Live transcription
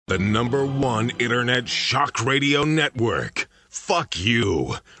The #1 internet shock radio network. Fuck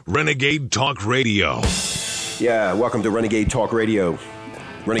you. Renegade Talk Radio. Yeah, welcome to Renegade Talk Radio.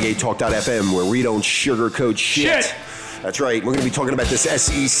 RenegadeTalk.fm, where we don't sugarcoat shit. That's right. We're going to be talking about this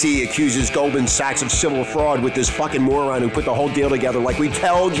SEC accuses Goldman Sachs of civil fraud with this fucking moron who put the whole deal together like we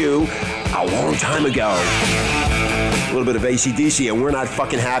told you a long time ago. A little bit of AC/DC, and we're not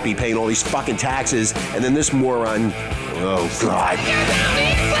fucking happy paying all these fucking taxes. And then this moron, oh God.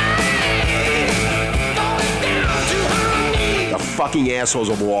 The fucking assholes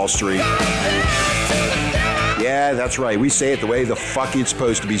of Wall Street. Yeah, that's right. We say it the way the fuck it's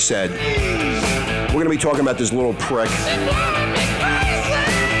supposed to be said. We're going to be talking about this little prick.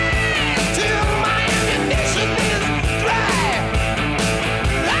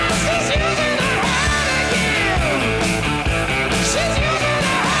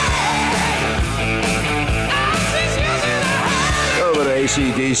 Over to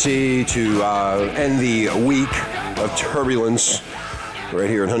AC/DC to end the week of turbulence. Right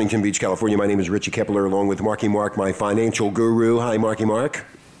here in Huntington Beach, California. My name is Richie Kepler, along with Marky Mark, my financial guru. Hi, Marky Mark.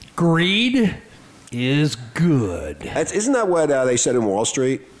 Greed is good. Isn't that what they said in Wall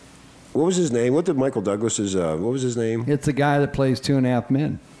Street? What was his name? What did Michael Douglas's, what was his name? It's the guy that plays 2.5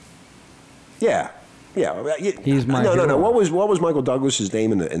 Men. Yeah. He's my hero. No. What was Michael Douglas's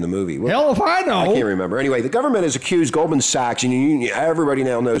name in the movie? Hell if I know. I can't remember. Anyway, the government has accused Goldman Sachs, and everybody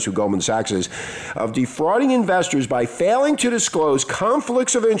now knows who Goldman Sachs is, of defrauding investors by failing to disclose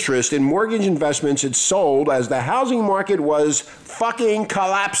conflicts of interest in mortgage investments it sold as the housing market was fucking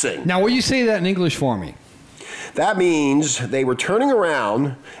collapsing. Now, will you say that in English for me? That means they were turning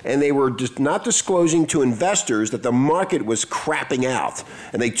around and they were just not disclosing to investors that the market was crapping out.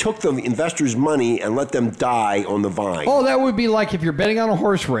 And they took the investors' money and let them die on the vine. Oh, that would be like if you're betting on a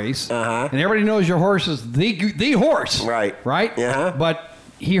horse race, and everybody knows your horse is the horse. Right. Right? Uh-huh. But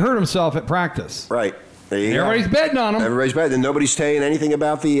he hurt himself at practice. Right. Everybody's betting on him. Everybody's betting, and nobody's saying anything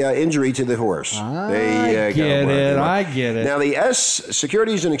about the injury to the horse. I get it. Now, the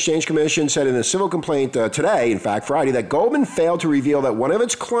Securities and Exchange Commission said in a civil complaint today, in fact, Friday, that Goldman failed to reveal that one of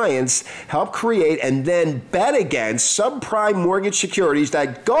its clients helped create and then bet against subprime mortgage securities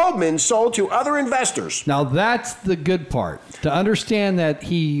that Goldman sold to other investors. Now, that's the good part. To understand that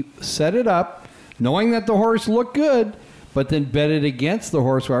he set it up, knowing that the horse looked good, but then bet it against the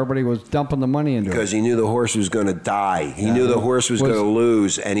horse where everybody was dumping the money into it. Because he knew the horse was going to die. He knew the horse was going to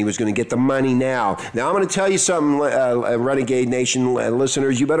lose, and he was going to get the money now. Now, I'm going to tell you something, Renegade Nation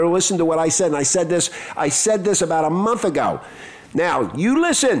listeners. You better listen to what I said. And I said this about a month ago. Now, you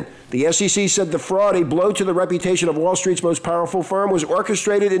listen. The SEC said the fraud, a blow to the reputation of Wall Street's most powerful firm, was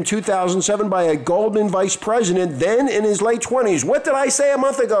orchestrated in 2007 by a Goldman vice president, then in his late 20s. What did I say a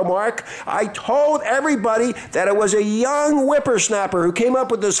month ago, Mark? I told everybody that it was a young whippersnapper who came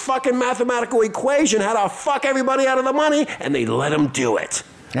up with this fucking mathematical equation, how to fuck everybody out of the money, and they let him do it.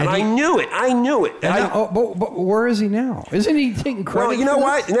 And I knew it. But where is he now? Isn't he taking credit? Well, you know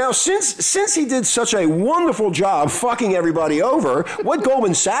what? Now, since he did such a wonderful job fucking everybody over, what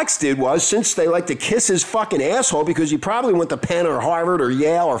Goldman Sachs did was, since they like to kiss his fucking asshole because he probably went to Penn or Harvard or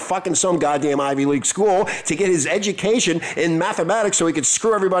Yale or fucking some goddamn Ivy League school to get his education in mathematics so he could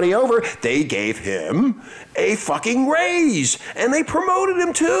screw everybody over, they gave him a fucking raise. And they promoted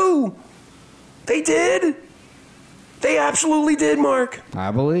him too. They did. They absolutely did, Mark. I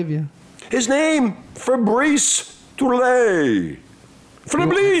believe you. His name, Fabrice Tourlet.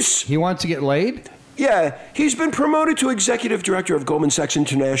 Fabrice. He wants to get laid? Yeah, he's been promoted to executive director of Goldman Sachs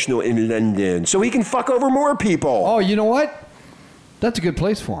International in London, so he can fuck over more people. Oh, you know what? That's a good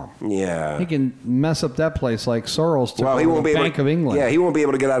place for him. Yeah. He can mess up that place like Soros took over the Bank of England. Yeah, he won't be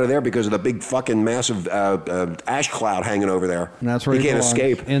able to get out of there because of the big fucking massive ash cloud hanging over there. And that's where he can't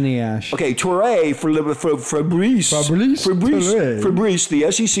escape. In the ash. Okay, Touré Fabrice. Fabrice,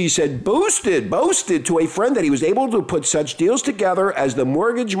 the SEC said, boasted to a friend that he was able to put such deals together as the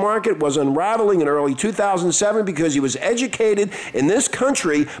mortgage market was unraveling in early 2007 because he was educated in this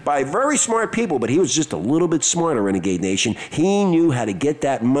country by very smart people, but he was just a little bit smarter, Renegade Nation. He knew how to get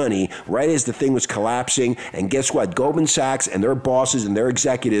that money right as the thing was collapsing. And guess what? Goldman Sachs and their bosses and their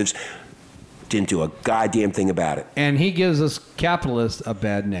executives didn't do a goddamn thing about it. And he gives us capitalists a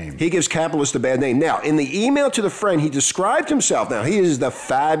bad name. He gives capitalists a bad name. Now, in the email to the friend, he described himself. Now, he is the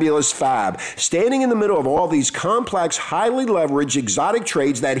fabulous Fab, standing in the middle of all these complex, highly leveraged, exotic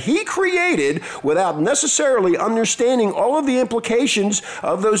trades that he created without necessarily understanding all of the implications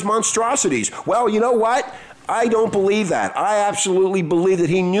of those monstrosities. Well, you know what? I don't believe that. I absolutely believe that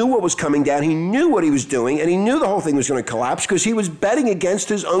he knew what was coming down. He knew what he was doing, and he knew the whole thing was going to collapse because he was betting against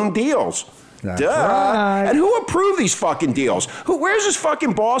his own deals. That's Duh. right. And who approved these fucking deals? Where's this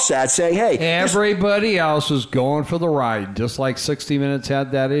fucking boss at saying, hey... Everybody else was going for the ride, just like 60 Minutes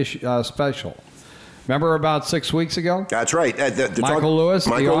had that special. Remember about 6 weeks ago? That's right. Michael Lewis,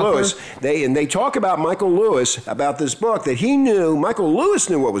 Michael the Lewis. author? They talk about Michael Lewis, about this book, that Michael Lewis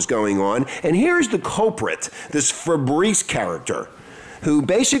knew what was going on. And here's the culprit, this Fabrice character, who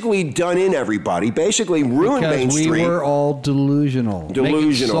basically done in everybody, basically ruined Main Street. Because we were all delusional.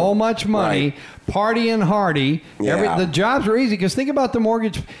 Making so much money, right. Partying hardy. Yeah. The jobs were easy, because think about the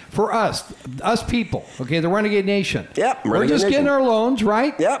mortgage for us people, okay, the Renegade Nation. Yep, We're Renegade just Nation. getting our loans,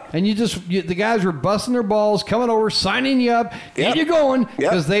 right? Yep. And the guys were busting their balls, coming over, signing you up, getting you going,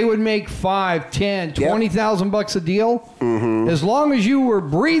 because they would make $5,000, $10,000, $20,000 a deal. Mm-hmm. As long as you were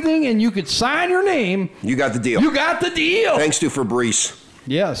breathing and you could sign your name, you got the deal. You got the deal. Thanks to Fabrice.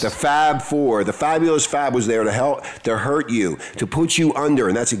 Yes. The Fab Four, the fabulous Fab was there to help, to hurt you, to put you under,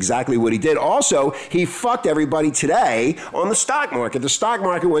 and that's exactly what he did. Also, he fucked everybody today on the stock market. The stock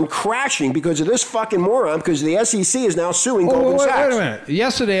market went crashing because of this fucking moron, because the SEC is now suing Goldman Sachs. Wait a minute.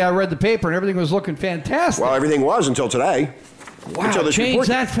 Yesterday I read the paper and everything was looking fantastic. Well, everything was until today. Wow, until this changed report.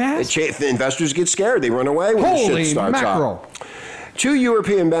 that fast? The investors get scared. They run away when the shit starts mackerel. up. 2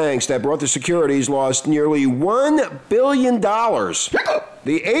 European banks that brought the securities lost nearly $1 billion.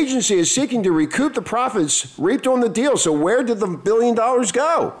 The agency is seeking to recoup the profits reaped on the deal. So where did the $1 billion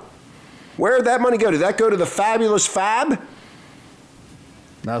go? Where did that money go? Did that go to the fabulous Fab?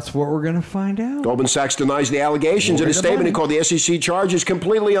 That's what we're going to find out. Goldman Sachs denies the allegations in a statement. He called the SEC charges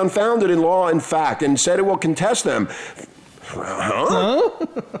completely unfounded in law and fact and said it will contest them. Huh?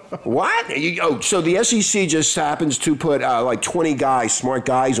 What? So the SEC just happens to put like 20 guys, smart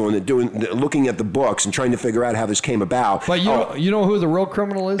guys on it, looking at the books and trying to figure out how this came about. But you know who the real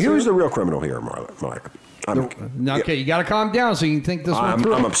criminal is? Who's the real criminal here, Mark? Okay, you got to calm down so you can think this one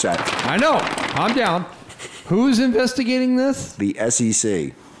through. I'm upset. I know. Calm down. Who's investigating this? The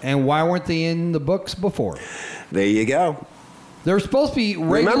SEC. And why weren't they in the books before? There you go. They're supposed to be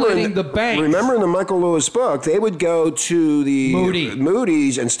regulating the banks. Remember in the Michael Lewis book, they would go to the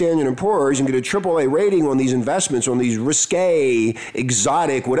Moody's and Standard & Poor's and get a AAA rating on these investments, on these risque,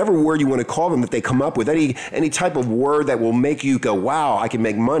 exotic, whatever word you want to call them that they come up with, any type of word that will make you go, wow, I can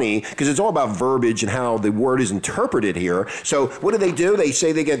make money, because it's all about verbiage and how the word is interpreted here. So what do? They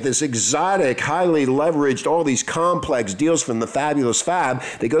say they get this exotic, highly leveraged, all these complex deals from the fabulous Fab.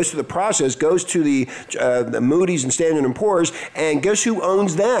 They goes through the process, goes to the Moody's and Standard & Poor's, and guess who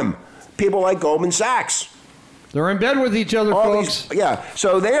owns them? People like Goldman Sachs. They're in bed with each other, folks.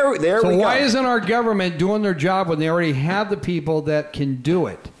 So there we go. So why isn't our government doing their job when they already have the people that can do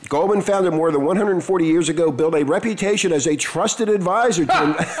it? Goldman founded more than 140 years ago, built a reputation as a trusted advisor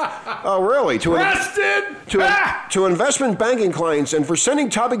to investment banking clients and for sending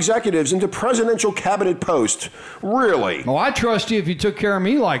top executives into presidential cabinet posts. Really? Oh, I trust you if you took care of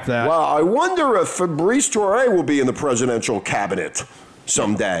me like that. Well, I wonder if Fabrice Touré will be in the presidential cabinet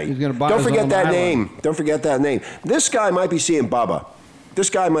someday. He's going to buy Don't forget that island. name. Don't forget that name. This guy might be seeing Bubba. This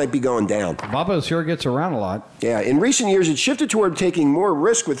guy might be going down. Bubba sure gets around a lot. Yeah, in recent years, it shifted toward taking more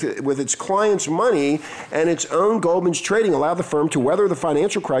risk with its clients' money, and its own Goldman's trading allowed the firm to weather the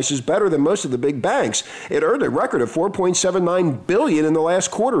financial crisis better than most of the big banks. It earned a record of $4.79 billion in the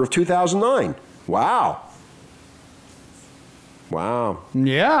last quarter of 2009. Wow.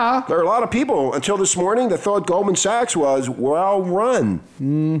 Yeah. There are a lot of people until this morning that thought Goldman Sachs was well run.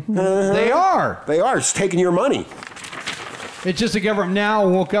 Mm-hmm. They are. They are. It's taking your money. It's just the government now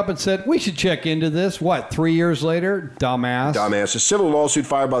woke up and said, we should check into this. What, 3 years later? Dumbass. A civil lawsuit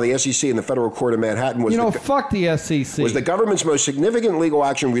filed by the SEC in the federal court in Manhattan was fuck the SEC. Was the government's most significant legal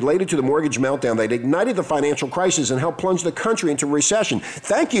action related to the mortgage meltdown that ignited the financial crisis and helped plunge the country into recession.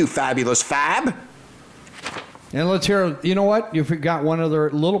 Thank you, fabulous Fab. And let's hear, you know what? You forgot one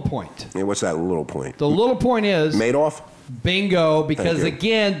other little point. Yeah, what's that little point? The little point is... Madoff? Bingo, because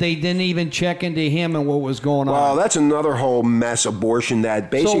again, they didn't even check into him and what was going on. Well, that's another whole mess abortion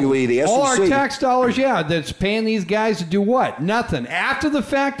that basically the SEC... all our tax dollars, that's paying these guys to do what? Nothing. After the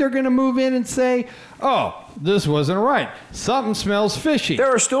fact, they're going to move in and say, oh, this wasn't right. Something smells fishy.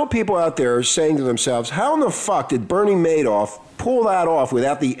 There are still people out there saying to themselves, how in the fuck did Bernie Madoff pull that off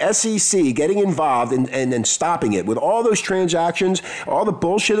without the SEC getting involved and then stopping it with all those transactions, all the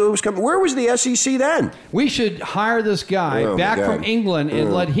bullshit that was coming? Where was the SEC then? We should hire this guy back from England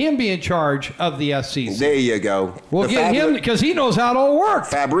and let him be in charge of the SEC. There you go. We'll get him because he knows how it all works.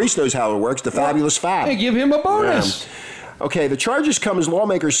 Fabrice knows how it works. The fabulous Fab. And give him a bonus. Okay, the charges come as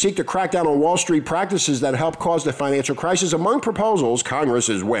lawmakers seek to crack down on Wall Street practices that helped cause the financial crisis. Among proposals Congress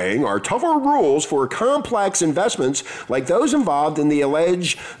is weighing are tougher rules for complex investments like those involved in the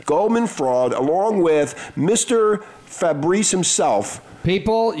alleged Goldman fraud, along with Mr. Fabrice himself.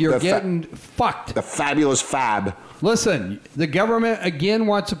 People, you're getting fucked. The fabulous Fab. Listen, the government, again,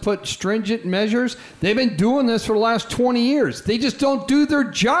 wants to put stringent measures. They've been doing this for the last 20 years. They just don't do their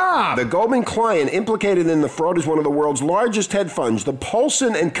job. The Goldman client implicated in the fraud is one of the world's largest hedge funds, the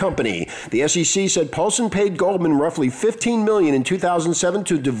Paulson and Company. The SEC said Paulson paid Goldman roughly $15 million in 2007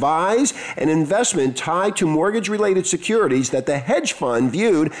 to devise an investment tied to mortgage-related securities that the hedge fund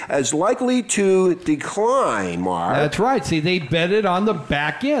viewed as likely to decline, Mark. That's right. See, they betted on the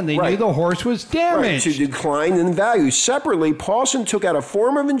back end. They knew the horse was damaged. Right, to decline in value. Separately, Paulson took out a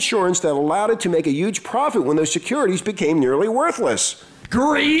form of insurance that allowed it to make a huge profit when those securities became nearly worthless.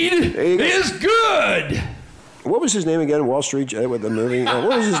 Greed is good. What was his name again? Wall Street with the movie. What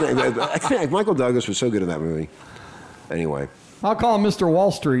was his name? I think Michael Douglas was so good in that movie. Anyway, I'll call him Mr.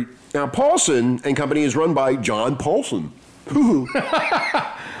 Wall Street. Now, Paulson and Company is run by John Paulson.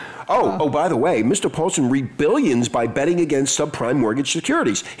 Oh, by the way, Mr. Paulson reaped billions by betting against subprime mortgage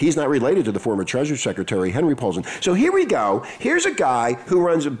securities. He's not related to the former Treasury Secretary, Henry Paulson. So here we go. Here's a guy who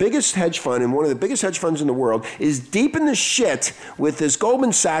runs the biggest hedge fund and one of the biggest hedge funds in the world, is deep in the shit with this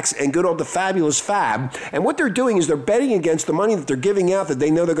Goldman Sachs and good old the fabulous Fab. And what they're doing is they're betting against the money that they're giving out that they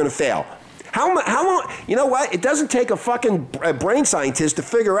know they're going to fail. How long? You know what? It doesn't take a fucking brain scientist to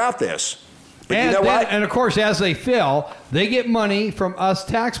figure out this. But and, you know what? And of course, as they fail, they get money from us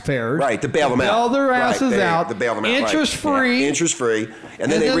taxpayers. Right, to bail them out. Bail their asses out. To bail them out. Interest-free. Yeah, interest-free. And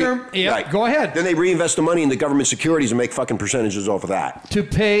then go ahead. Then they reinvest the money into government securities and make fucking percentages off of that. To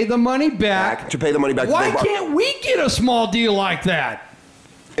pay the money back. To pay the money back. Why can't we get a small deal like that?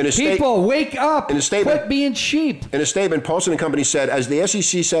 People, wake up. In a statement, quit being cheap. In a statement, Paulson and Company said, as the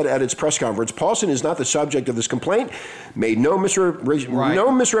SEC said at its press conference, Paulson is not the subject of this complaint, made no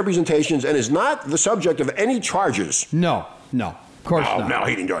misrepresentations, and is not the subject of any charges. No. Of course not. No,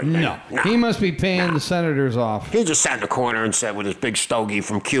 he didn't do it. No. He must be paying the senators off. He just sat in the corner and said with his big stogie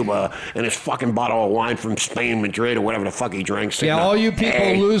from Cuba and his fucking bottle of wine from Spain, Madrid, or whatever the fuck he drinks. Yeah, all you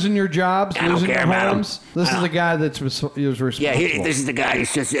people losing your jobs, losing your homes. This is the guy that's responsible. Yeah, this is the guy who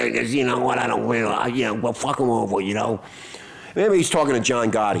sits there and goes, you know what, I don't really, well, fuck him over, you know. Maybe he's talking to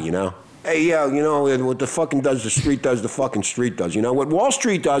John Gotti, you know. Hey, yeah, you know, what the fucking does the street does, the fucking street does. You know, what Wall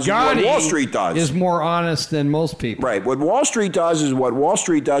Street does is what Wall Street does. Is more honest than most people. Right. What Wall Street does is what Wall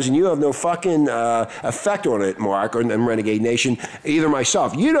Street does, and you have no fucking effect on it, Mark, or Renegade Nation, either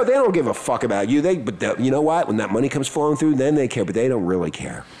myself. You know, they don't give a fuck about you. But you know what? When that money comes flowing through, then they care, but they don't really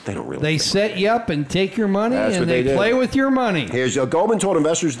care. They set you up and take your money, and they play with your money. Here's Goldman told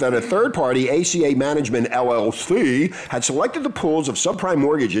investors that a third party, ACA Management LLC, had selected the pools of subprime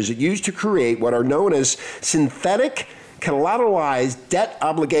mortgages it used to create what are known as synthetic collateralized debt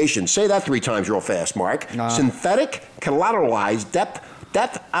obligations. Say that 3 times real fast, Mark. Synthetic collateralized debt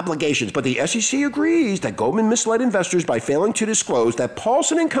obligations. But the SEC agrees that Goldman misled investors by failing to disclose that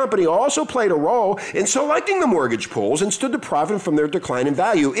Paulson and Company also played a role in selecting the mortgage pools and stood to profit from their decline in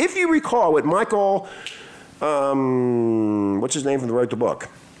value. If you recall what Michael, what's his name from the wrote the book?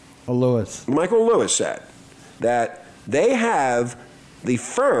 Lewis. Michael Lewis said that they have the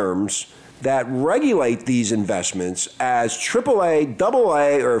firms that regulate these investments as AAA,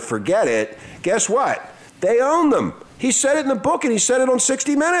 AA, or forget it. Guess what? They own them. He said it in the book, and he said it on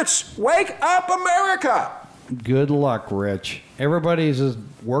 60 Minutes. Wake up, America! Good luck, Rich. Everybody's just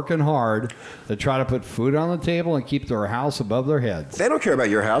working hard to try to put food on the table and keep their house above their heads. They don't care about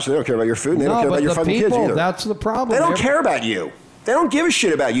your house. They don't care about your food. And they don't care about your fucking kids either. That's the problem. They don't care about you. They don't give a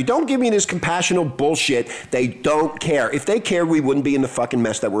shit about you. Don't give me this compassionate bullshit. They don't care. If they cared, we wouldn't be in the fucking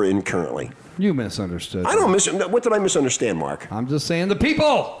mess that we're in currently. You misunderstood. I don't what did I misunderstand, Mark? I'm just saying the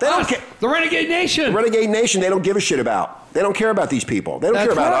people. They don't care. The Renegade Nation. The Renegade Nation, they don't give a shit about. They don't care about these people. They don't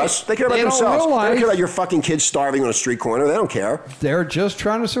care about us. They care about themselves. They don't care about your fucking kids starving on a street corner. They don't care. They're just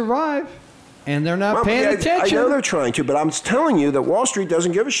trying to survive. And they're not paying attention. I know they're trying to, but I'm telling you that Wall Street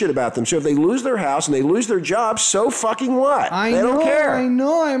doesn't give a shit about them. So if they lose their house and they lose their job, so fucking what? They don't care. I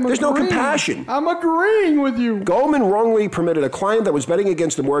know. There's no compassion. I'm agreeing with you. Goldman wrongly permitted a client that was betting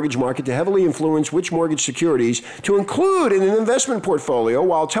against the mortgage market to heavily influence which mortgage securities to include in an investment portfolio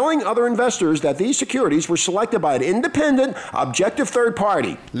while telling other investors that these securities were selected by an independent, objective third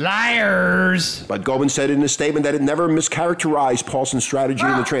party. Liars. But Goldman said in a statement that it never mischaracterized Paulson's strategy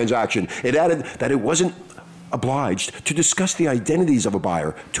in the transaction. It added that it wasn't obliged to discuss the identities of a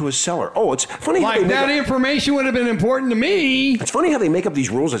buyer to a seller. Oh, it's funny how that information would have been important to me. It's funny how they make up these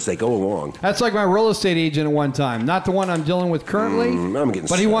rules as they go along. That's like my real estate agent at one time. Not the one I'm dealing with currently.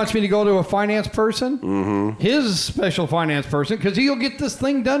 But he wants me to go to a finance person. His special finance person, because he'll get this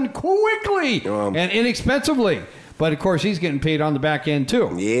thing done quickly and inexpensively. But, of course, he's getting paid on the back end, too.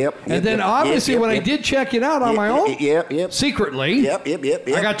 And then, obviously, when I did check it out on my own, secretly,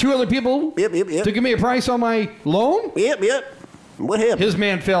 I got 2 other people to give me a price on my loan. What happened? His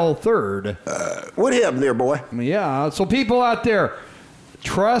man fell third. What happened there, boy? Yeah. So, people out there,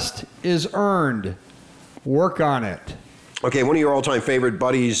 trust is earned. Work on it. Okay, one of your all-time favorite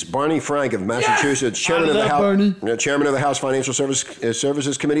buddies, Barney Frank of Massachusetts, chairman of the House Financial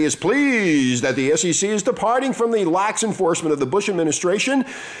Services Committee, is pleased that the SEC is departing from the lax enforcement of the Bush administration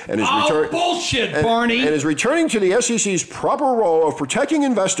and is Barney, and is returning to the SEC's proper role of protecting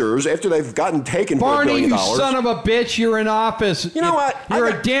investors after they've gotten taken for $1 billion. Barney, you son of a bitch! You're in office. You know what? You're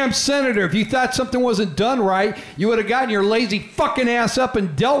a damn senator. If you thought something wasn't done right, you would have gotten your lazy fucking ass up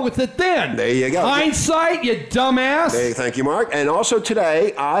and dealt with it then. There you go. Hindsight, you dumbass. Thank you, Mark. And also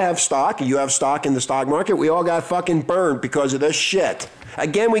today, I have stock, you have stock in the stock market. We all got fucking burnt because of this shit.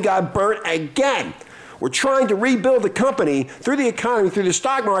 Again, we got burnt again. We're trying to rebuild the company through the economy, through the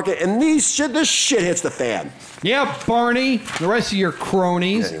stock market, and this shit hits the fan. Yeah, Barney, the rest of your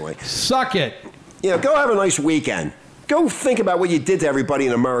cronies, suck it. You know, go have a nice weekend. Go think about what you did to everybody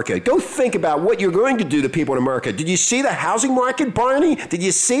in America. Go think about what you're going to do to people in America. Did you see the housing market, Barney? Did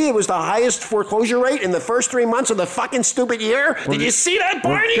you see it was the highest foreclosure rate in the first 3 months of the fucking stupid year? Did you see that,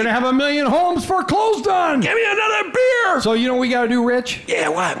 Barney? We're going to have 1 million homes foreclosed on. Give me another beer. So you know what we got to do, Rich? Yeah,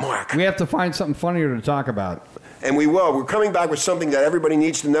 what, Mark? We have to find something funnier to talk about. And we will. We're coming back with something that everybody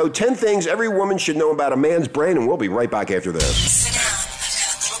needs to know. 10 things every woman should know about a man's brain, and we'll be right back after this.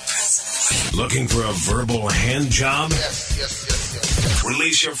 Looking for a verbal hand job? Yes.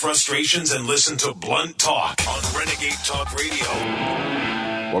 Release your frustrations and listen to Blunt Talk on Renegade Talk Radio.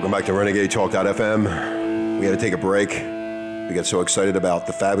 Welcome back to Renegade Talk.fm. We had to take a break. We got so excited about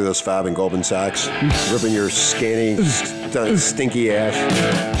the fabulous Fab and Goldman Sachs ripping your skinny, stinky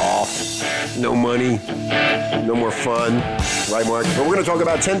ass off. No money, no more fun. Right, Mark? But we're going to talk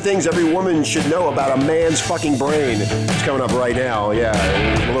about 10 things every woman should know about a man's fucking brain. It's coming up right now. Yeah,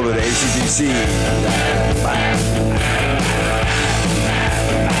 a little bit of AC/DC.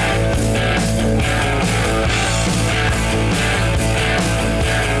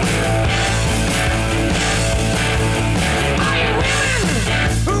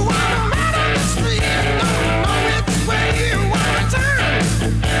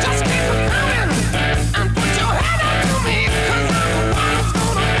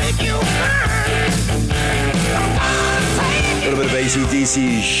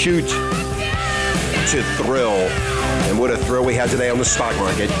 AC/DC Shoot to Thrill. And what a thrill we had today on the stock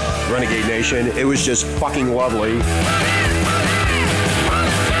market. Renegade Nation. It was just fucking lovely.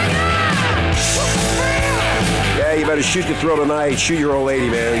 Yeah, you better shoot the thrill tonight. Shoot your old lady,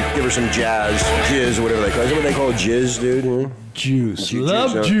 man. Give her some jizz, or whatever they call it. Is that what they call it? Jizz, dude? Juice.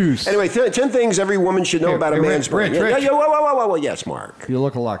 Love juice. Anyway, 10 things every woman should know about a man's brain. Rich. Whoa. Yes, Mark. You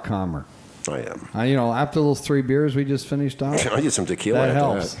look a lot calmer. I am. After those 3 beers we just finished off. I did some tequila. That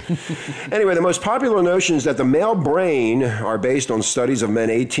helps. Anyway, the most popular notion is that the male brain are based on studies of men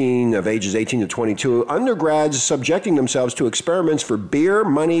of ages 18 to 22, undergrads subjecting themselves to experiments for beer,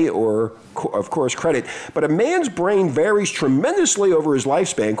 money, or, of course, credit. But a man's brain varies tremendously over his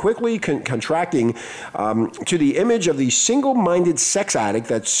lifespan, quickly contracting to the image of the single-minded sex addict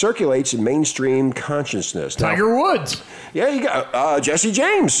that circulates in mainstream consciousness. Tiger Woods. Yeah, you got Jesse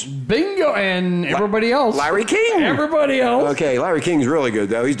James. Bingo. And everybody else. Larry King. Everybody else. Okay, Larry King's really good,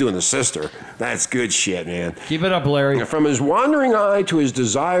 though. He's doing the sister. That's good shit, man. Keep it up, Larry. From his wandering eye to his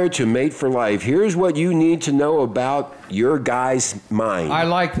desire to mate for life, here's what you need to know about your guy's mind. I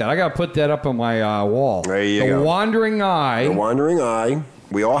like that. I got to put that up on my wall. There you go. The wandering eye. The wandering eye.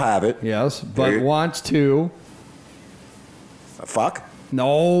 We all have it. Yes, but wants to... Fuck?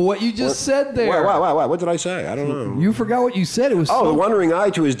 No, what you just said there. What did I say? I don't know. You forgot what you said. It was the wandering eye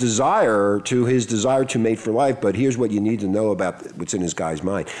to his desire to mate for life. But here's what you need to know about what's in this guy's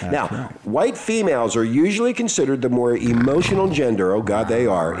mind. That's right. White females are usually considered the more emotional gender. Oh God, they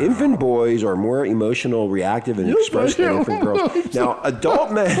are. Infant boys are more emotional, reactive, and expressive than infant girls. Now,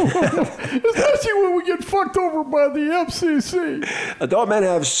 adult men, especially when we get fucked over by the FCC. Adult men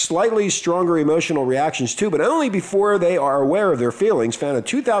have slightly stronger emotional reactions too, but only before they are aware of their feelings. Found a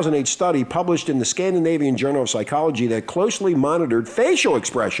 2008 study published in the Scandinavian Journal of Psychology that closely monitored facial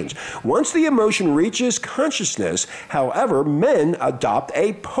expressions. Once the emotion reaches consciousness, however, men adopt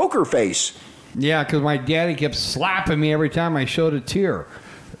a poker face. Yeah, because my daddy kept slapping me every time I showed a tear.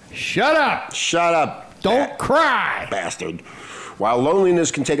 Shut up! Shut up! Don't cry! Bastard. While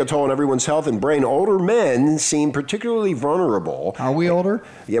loneliness can take a toll on everyone's health and brain, older men seem particularly vulnerable. Are we older?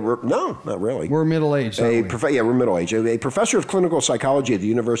 Yeah, no, not really. We're middle-aged, aren't we? Yeah, we're middle-aged. A professor of clinical psychology at the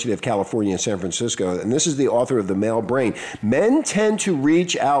University of California in San Francisco, and this is the author of The Male Brain. Men tend to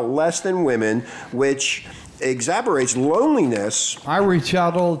reach out less than women, which exacerbates loneliness. I reach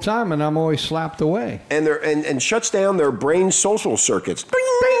out all the time, and I'm always slapped away. And shuts down their brain social circuits.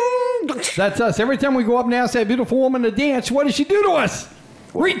 Bing, bing. That's us. Every time we go up and ask that beautiful woman to dance, what does she do to us?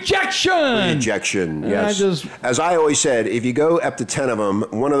 Rejection! Rejection, yes. As I always said, if you go up to 10 of them,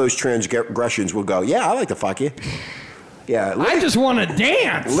 one of those transgressions will go, yeah, I like to fuck you. Yeah, I just want to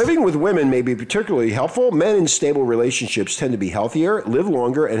dance. Living with women may be particularly helpful. Men in stable relationships tend to be healthier, live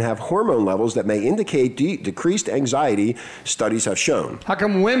longer, and have hormone levels that may indicate decreased anxiety, studies have shown. How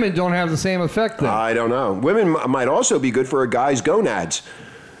come women don't have the same effect then? I don't know. Women might also be good for a guy's gonads.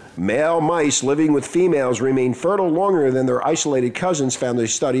 Male mice living with females remain fertile longer than their isolated cousins, found a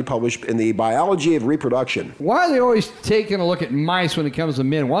study published in the Biology of Reproduction. Why are they always taking a look at mice when it comes to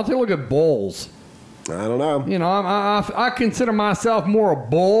men? Why don't they look at bulls? I don't know. You know, I consider myself more a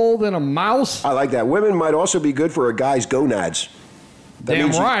bull than a mouse. I like that. Women might also be good for a guy's gonads. That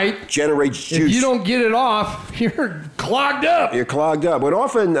Damn right. Generates juice. If you don't get it off, you're clogged up. You're clogged up. While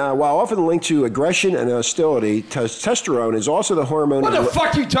often linked to aggression and hostility, testosterone is also the hormone. What the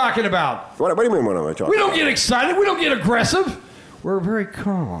fuck are you talking about? What do you mean? What am I talking about? We don't get excited. We don't get aggressive. We're very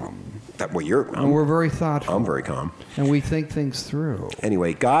calm. We're very thoughtful. I'm very calm. And we think things through.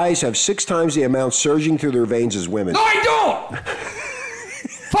 Anyway, guys have 6 times the amount surging through their veins as women. No, I don't!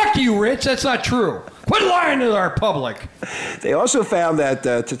 Fuck you, Rich. That's not true. Quit lying to our public. They also found that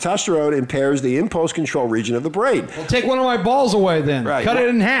testosterone impairs the impulse control region of the brain. Well, take one of my balls away then. Right. Cut it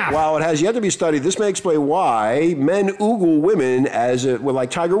in half. While it has yet to be studied, this may explain why men oogle women like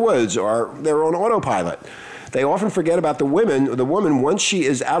Tiger Woods they're on autopilot. They often forget about the woman once she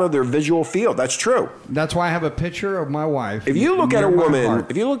is out of their visual field. That's true. That's why I have a picture of my wife. If you look at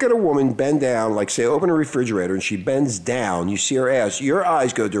a woman bend down, like say open a refrigerator and she bends down, you see her ass, your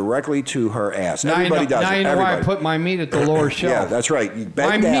eyes go directly to her ass. Everybody does it. Now you know why I put my meat at the lower shelf. Yeah, that's right. You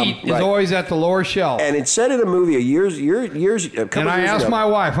bend my down, meat is always at the lower shelf. And it said in a movie And I asked my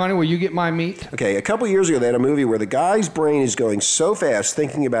wife, honey, will you get my meat? Okay, a couple years ago they had a movie where the guy's brain is going so fast,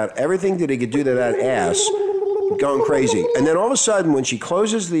 thinking about everything that he could do to that ass, going crazy. And then all of a sudden, when she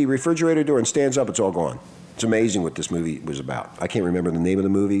closes the refrigerator door and stands up, it's all gone. It's amazing what this movie was about. I can't remember the name of the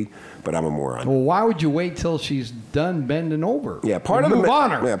movie, but I'm a moron. Well, why would you wait till she's done bending over? Yeah, part of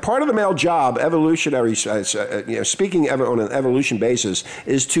the male job, evolutionary, speaking on an evolution basis,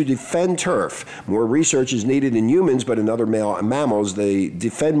 is to defend turf. More research is needed in humans, but in other male mammals, the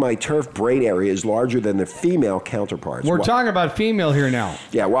defend my turf brain area is larger than the female counterparts. We're talking about female here now.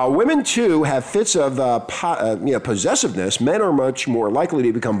 Yeah, while women too have fits of possessiveness, men are much more likely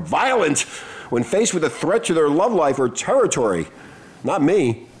to become violent when faced with a threat to their love life or territory. Not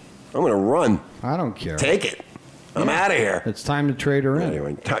me. I'm going to run. I don't care. Take it. I'm out of here. It's time to trade her in.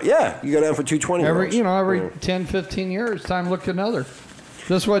 Anyway, you go down for 220. Every 10, 15 years, time to look at another.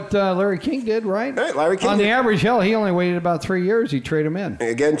 That's what Larry King did, right? Right, Larry King. On the average, he only waited about 3 years. He'd trade him in.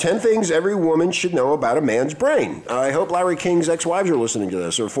 Again, 10 things every woman should know about a man's brain. I hope Larry King's ex-wives are listening to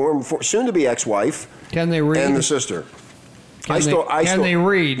this, or soon-to-be ex-wife. Can they read? And the sister. Can they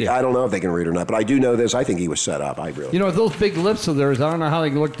read? I don't know if they can read or not, but I do know this. I think he was set up. You know, with those big lips of theirs, I don't know how they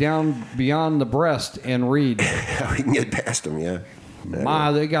can look down beyond the breast and read. We can get past them, yeah.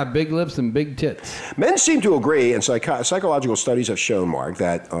 They got big lips and big tits. Men seem to agree, and psychological studies have shown, Mark,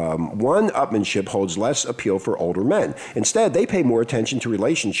 that one-upmanship holds less appeal for older men. Instead, they pay more attention to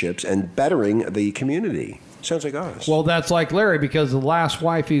relationships and bettering the community. Sounds like us. Well, that's like Larry, because the last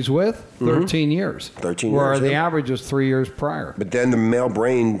wife he's with, 13 years. 13 years. Where the average was 3 years prior. But then the male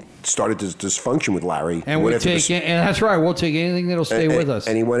brain started to dysfunction with Larry. And that's right, we'll take anything that'll stay with us.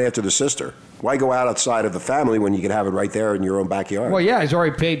 And he went after the sister. Why go outside of the family when you can have it right there in your own backyard? Well, yeah, he's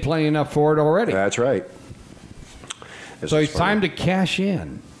already paid plenty enough for it already. That's right. So it's time to cash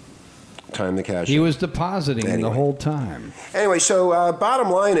in. He was depositing the whole time. Anyway, so bottom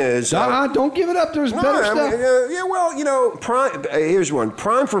line is... don't give it up. There's better stuff. Here's one.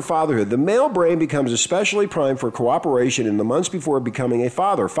 Prime for fatherhood. The male brain becomes especially prime for cooperation in the months before becoming a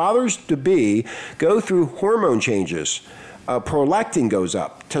father. Fathers-to-be go through hormone changes. Prolactin goes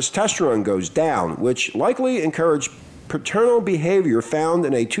up. Testosterone goes down, which likely encourage paternal behavior found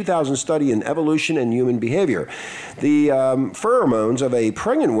in a 2000 study in evolution and human behavior. The pheromones of a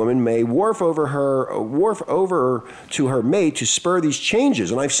pregnant woman may wharf over to her mate to spur these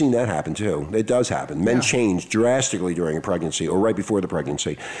changes, and I've seen that happen too. It does happen. Men change drastically during a pregnancy or right before the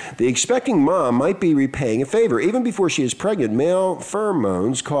pregnancy. The expecting mom might be repaying a favor. Even before she is pregnant, male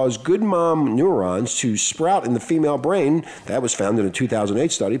pheromones cause good mom neurons to sprout in the female brain. That was found in a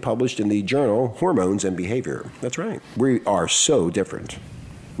 2008 study published in the journal Hormones and Behavior. That's right. We are so different,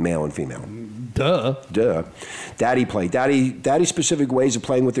 male and female. Duh. Daddy play. Daddy specific ways of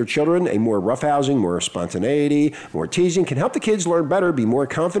playing with their children, a more roughhousing, more spontaneity, more teasing, can help the kids learn better, be more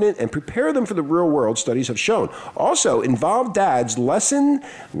confident, and prepare them for the real world, studies have shown. Also, involved dads lessen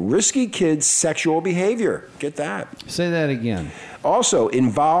risky kids' sexual behavior. Get that? Say that again. Also,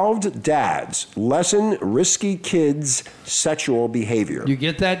 involved dads lessen risky kids' sexual behavior. You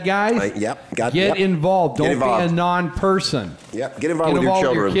get that, guys? Yep. Get involved. Don't be a non-person. Yep. Get involved with your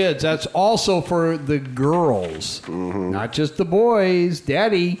children. With your kids. That's also for the girls, not just the boys.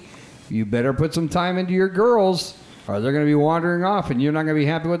 Daddy, you better put some time into your girls, or they're going to be wandering off, and you're not going to be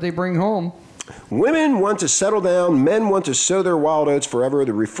happy what they bring home. Women want to settle down, men want to sow their wild oats forever.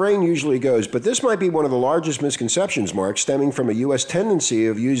 The refrain usually goes, but this might be one of the largest misconceptions, Mark, stemming from a U.S. tendency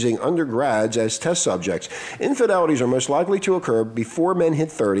of using undergrads as test subjects. Infidelities are most likely to occur before men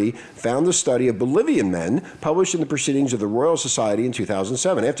hit 30, found a study of Bolivian men published in the Proceedings of the Royal Society in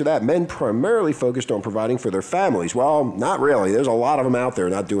 2007. After that, men primarily focused on providing for their families. Well, not really. There's a lot of them out there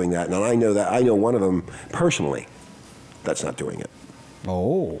not doing that, and I know that. I know one of them personally that's not doing it.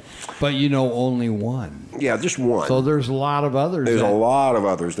 Oh, but you know only one. Yeah, just one. So there's a lot of others. There's a lot of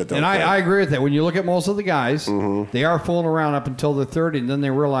others that don't. And I agree with that. When you look at most of the guys, they are fooling around up until they're 30, and then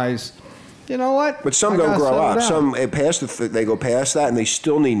they realize, you know what? But some don't grow up. Some they go past that, and they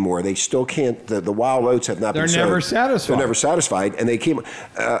still need more. They still can't. The wild oats have not been sowed. They're never satisfied. They're never satisfied, and they keep.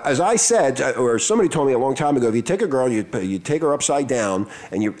 As I said, or somebody told me a long time ago, if you take a girl, you take her upside down,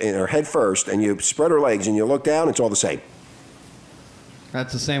 and her head first, and you spread her legs, and you look down, it's all the same.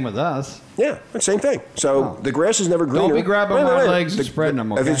 That's the same with us. Yeah, same thing. So the grass is never greener. Don't be grabbing my legs and spreading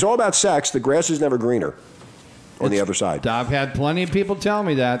them, okay? If it's all about sex, the grass is never greener on the other side. I've had plenty of people tell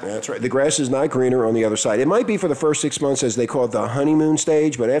me that. That's right. The grass is not greener on the other side. It might be for the first 6 months, as they call it, the honeymoon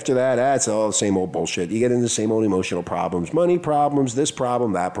stage, but after that, that's all the same old bullshit. You get into the same old emotional problems, money problems, this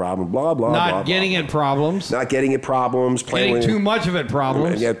problem, that problem, blah, blah, blah. Not getting it problems. Not getting it problems. Getting too much of it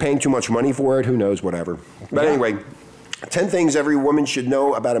problems. Yeah, paying too much money for it. Who knows, whatever. But anyway... 10 things every woman should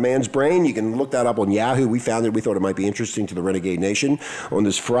know about a man's brain. You can look that up on Yahoo. We found it. We thought it might be interesting to the Renegade Nation on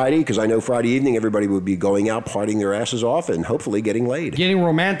this Friday, because I know Friday evening everybody would be going out, partying their asses off, and hopefully getting laid. Getting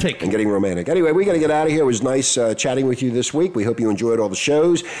romantic. Anyway, we got to get out of here. It was nice chatting with you this week. We hope you enjoyed all the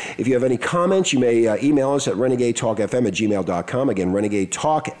shows. If you have any comments, you may email us at renegadetalkfm@gmail.com. Again,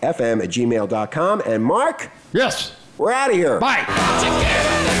 renegadetalkfm@gmail.com. And Mark? Yes. We're out of here. Bye.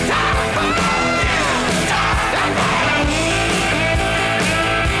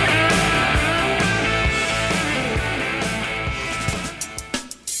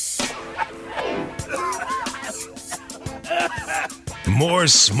 More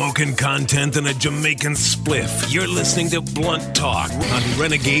smoking content than a Jamaican spliff. You're listening to Blunt Talk on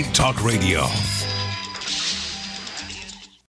Renegade Talk Radio.